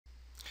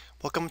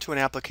Welcome to an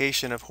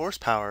application of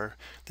horsepower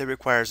that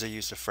requires the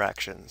use of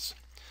fractions.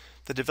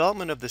 The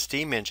development of the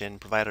steam engine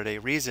provided a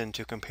reason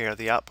to compare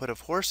the output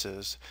of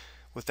horses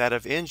with that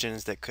of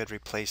engines that could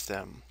replace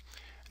them.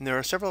 And there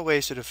are several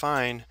ways to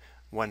define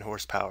 1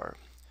 horsepower.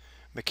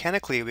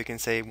 Mechanically, we can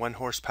say 1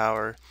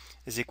 horsepower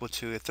is equal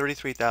to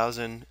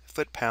 33,000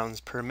 foot-pounds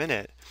per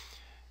minute,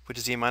 which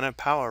is the amount of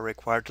power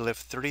required to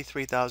lift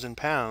 33,000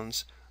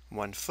 pounds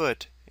 1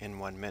 foot in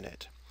 1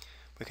 minute.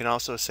 We can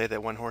also say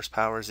that 1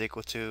 horsepower is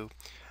equal to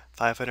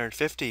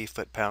 550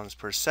 foot-pounds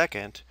per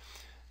second,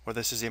 where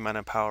this is the amount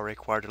of power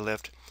required to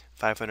lift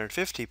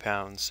 550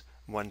 pounds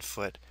 1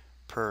 foot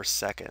per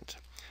second.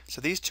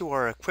 So these two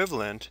are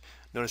equivalent.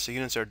 Notice the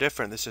units are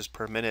different. This is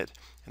per minute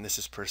and this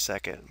is per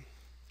second.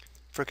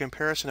 For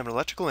comparison of an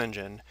electrical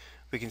engine,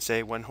 we can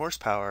say 1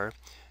 horsepower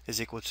is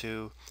equal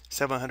to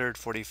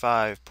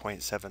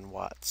 745.7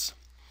 watts.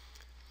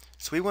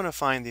 So we want to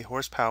find the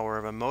horsepower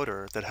of a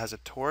motor that has a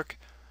torque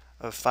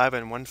of 5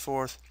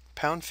 1/4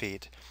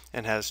 pound-feet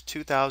and has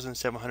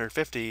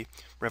 2,750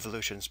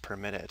 revolutions per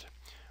minute,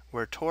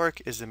 where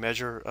torque is the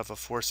measure of a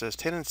force's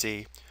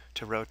tendency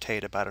to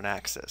rotate about an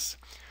axis.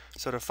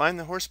 So to find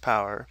the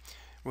horsepower,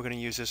 we're going to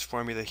use this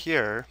formula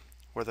here,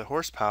 where the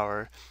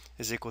horsepower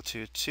is equal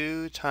to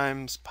 2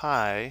 times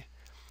pi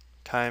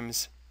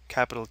times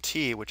capital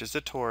T, which is the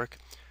torque,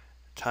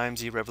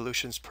 times the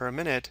revolutions per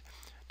minute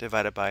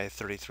divided by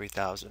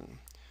 33,000.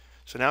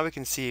 So now we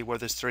can see where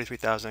this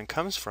 33,000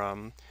 comes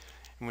from.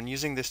 And when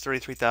using this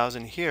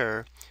 33,000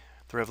 here,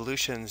 the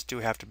revolutions do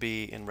have to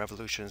be in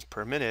revolutions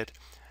per minute,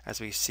 as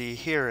we see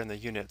here in the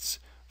units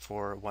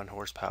for 1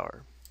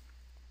 horsepower.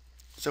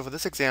 So for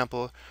this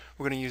example,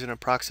 we're going to use an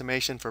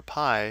approximation for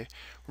pi.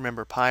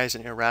 Remember, pi is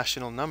an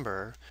irrational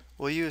number.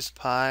 We'll use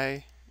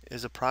pi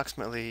is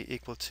approximately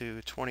equal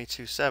to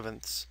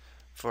 22/7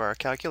 for our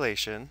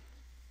calculation.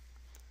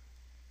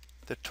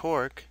 The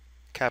torque,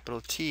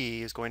 capital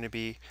T, is going to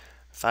be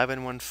 5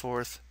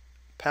 1/4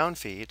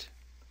 pound-feet,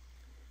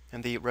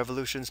 and the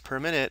revolutions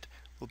per minute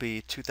will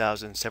be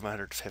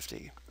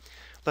 2,750.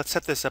 Let's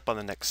set this up on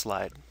the next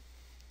slide.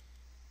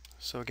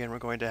 So again, we're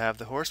going to have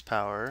the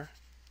horsepower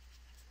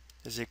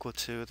is equal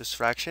to this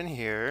fraction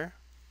here,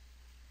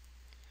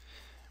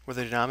 where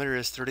the denominator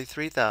is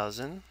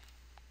 33,000,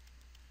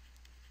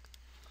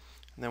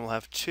 and then we'll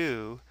have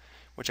 2,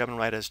 which I'm going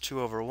to write as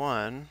 2 over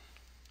 1,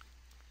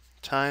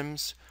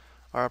 times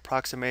our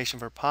approximation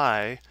for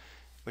pi,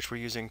 which we're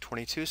using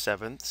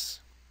 22/7.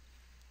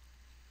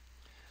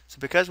 So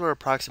because we're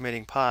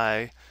approximating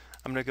pi,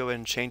 I'm going to go ahead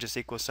and change this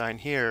equal sign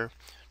here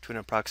to an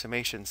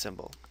approximation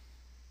symbol.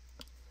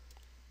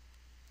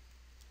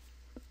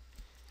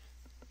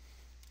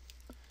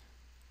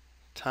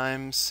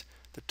 Times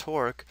the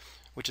torque,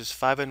 which is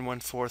 5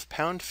 1/4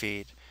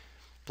 pound-feet.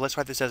 But let's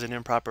write this as an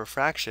improper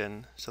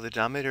fraction. So the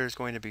denominator is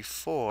going to be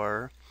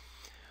 4.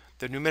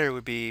 The numerator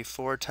would be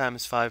 4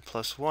 times 5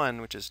 plus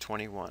 1, which is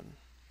 21.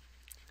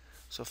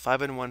 So 5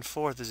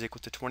 1/4 is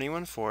equal to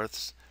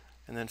 21/4.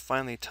 And then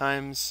finally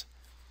times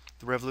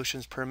the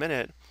revolutions per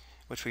minute,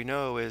 which we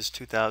know is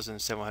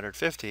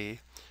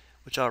 2,750,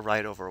 which I'll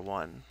write over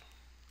 1.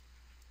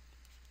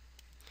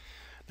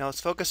 Now let's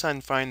focus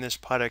on finding this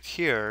product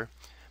here.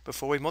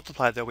 Before we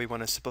multiply, though, we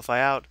want to simplify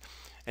out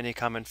any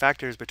common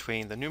factors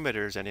between the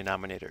numerators and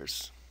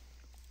denominators.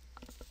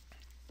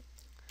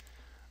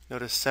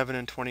 Notice 7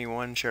 and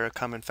 21 share a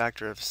common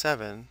factor of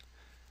 7.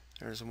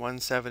 There's 1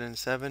 7 and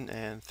 7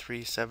 and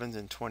 3 7s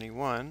and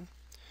 21.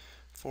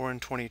 4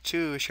 and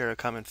 22 share a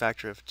common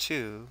factor of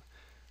 2.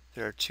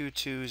 There are 2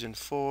 2s and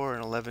 4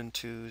 and 11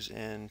 2s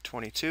and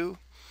 22.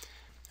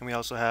 And we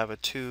also have a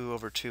 2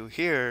 over 2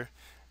 here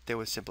that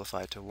would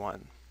simplify to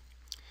 1.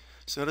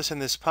 So notice in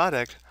this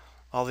product,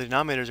 all the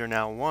denominators are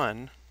now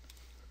 1.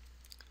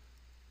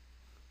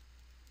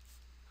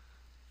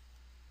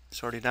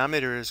 So our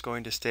denominator is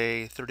going to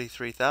stay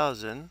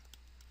 33,000.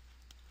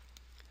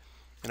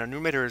 And our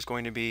numerator is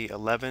going to be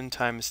 11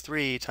 times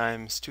 3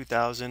 times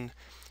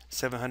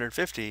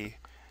 2,750,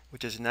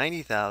 which is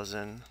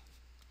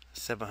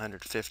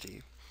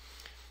 90,750.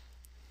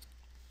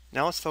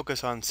 Now let's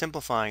focus on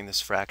simplifying this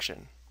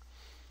fraction.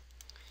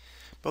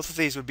 Both of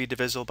these would be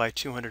divisible by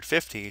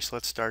 250, so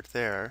let's start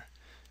there.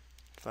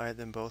 Divide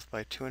them both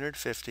by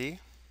 250.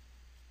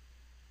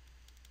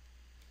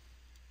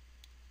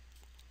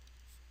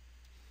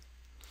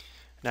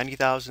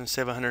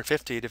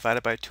 $90,750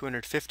 divided by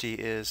 250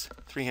 is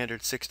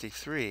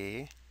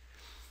 363,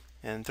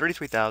 and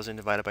 33,000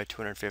 divided by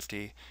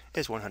 250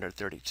 is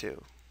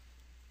 132.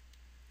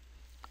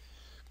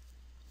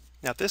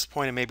 Now at this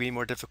point it may be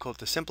more difficult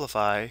to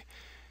simplify,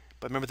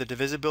 but remember the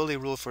divisibility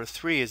rule for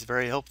 3 is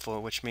very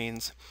helpful, which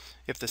means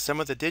if the sum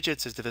of the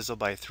digits is divisible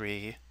by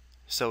 3,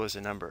 so is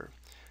the number.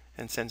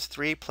 And since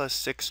 3 plus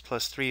 6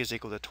 plus 3 is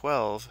equal to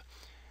 12,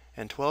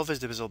 and 12 is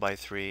divisible by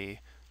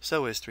 3,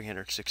 so is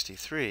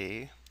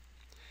 363.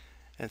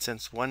 And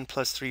since 1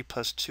 plus 3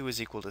 plus 2 is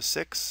equal to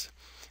 6,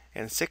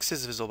 and 6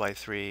 is divisible by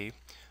 3,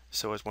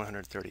 so is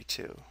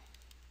 132.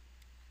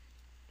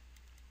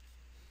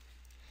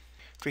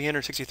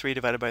 363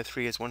 divided by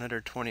 3 is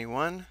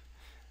 121.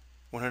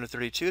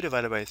 132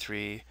 divided by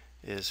 3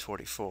 is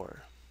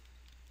 44.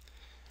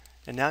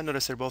 And now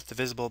notice they're both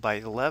divisible by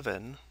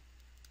 11.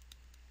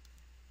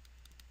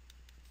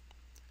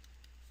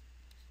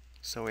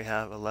 So we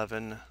have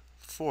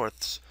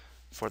 11/4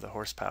 for the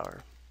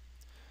horsepower.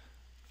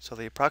 So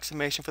the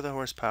approximation for the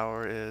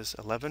horsepower is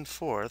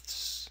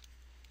 11/4.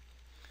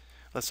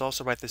 Let's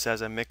also write this as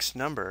a mixed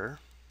number.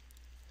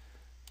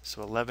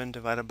 So 11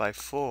 divided by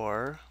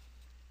 4.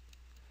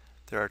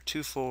 There are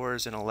 2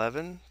 4s in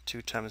 11.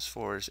 2 times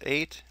 4 is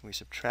 8. We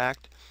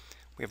subtract.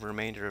 We have a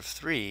remainder of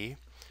 3.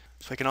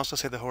 So we can also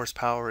say the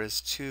horsepower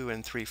is 2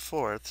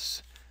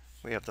 3/4.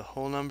 We have the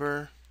whole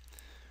number,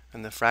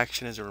 and the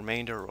fraction is a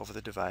remainder over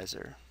the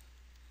divisor.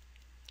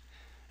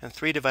 And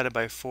 3 divided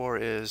by 4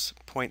 is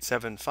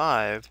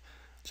 0.75,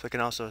 so we can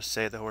also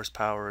say the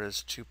horsepower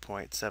is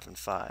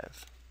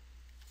 2.75.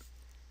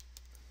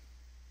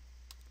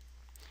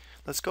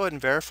 Let's go ahead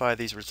and verify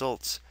these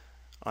results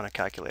on a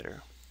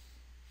calculator.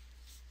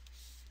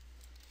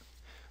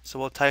 So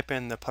we'll type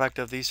in the product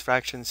of these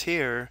fractions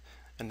here,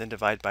 and then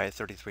divide by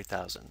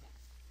 33,000.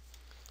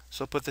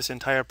 So we'll put this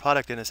entire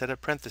product in a set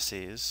of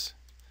parentheses.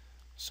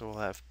 So we'll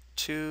have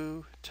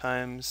 2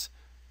 times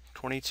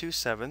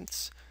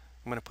 22/7.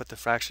 I'm going to put the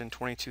fraction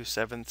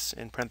 22/7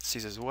 in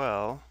parentheses as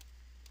well,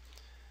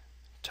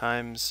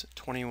 times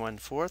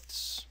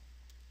 21/4,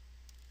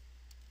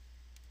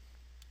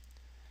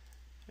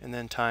 and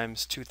then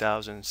times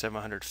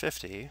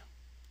 2,750.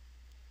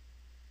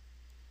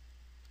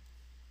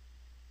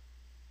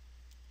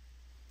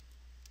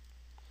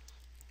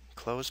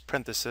 Close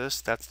parenthesis,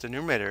 that's the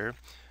numerator,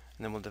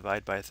 and then we'll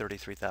divide by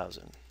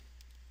 33,000.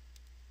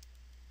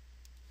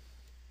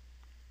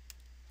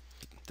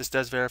 This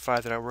does verify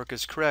that our work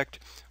is correct.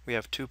 We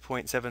have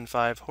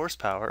 2.75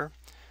 horsepower.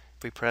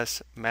 If we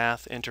press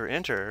Math, Enter,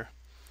 Enter,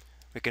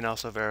 we can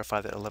also verify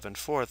that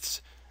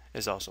 11/4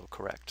 is also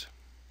correct.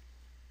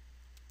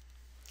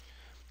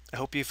 I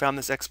hope you found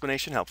this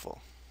explanation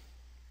helpful.